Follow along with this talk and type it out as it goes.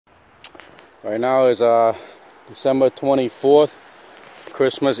Right now is December 24th,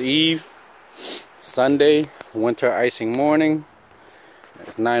 Christmas Eve, Sunday, winter icing morning.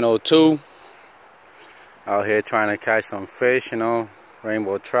 It's 9:02. Out here trying to catch some fish,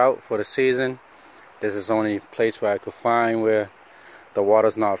 rainbow trout for the season. This is the only place where I could find where the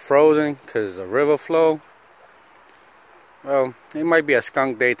water's not frozen because the river flow. Well, it might be a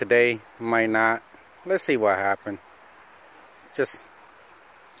skunk day today, might not. Let's see what happened. Just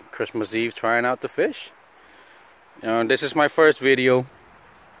Christmas Eve trying out the fish. This is my first video.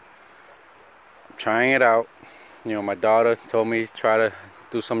 I'm trying it out. My daughter told me to try to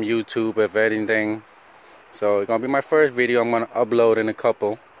do some YouTube if anything. So it's gonna be my first video. I'm gonna upload in a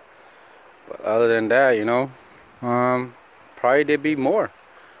couple. But other than that, probably there'd be more.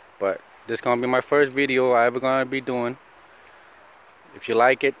 But this is gonna be my first video I ever gonna be doing. If you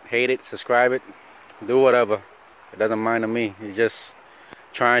like it, hate it, subscribe it, do whatever. It doesn't mind to me. You just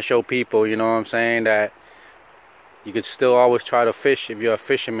try and show people, that you could still always try to fish if you're a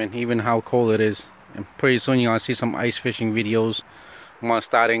fisherman, even how cold it is. And pretty soon you're gonna see some ice fishing videos.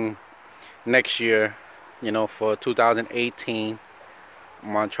 Starting next year, for 2018.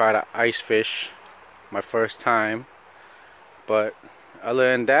 I'm gonna try to ice fish my first time. But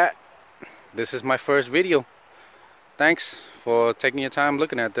other than that, this is my first video. Thanks for taking your time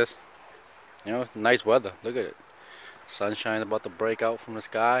looking at this. Nice weather. Look at it. Sunshine about to break out from the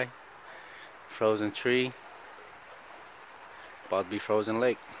sky. Frozen tree. About to be frozen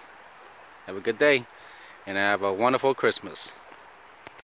lake. Have a good day and have a wonderful Christmas.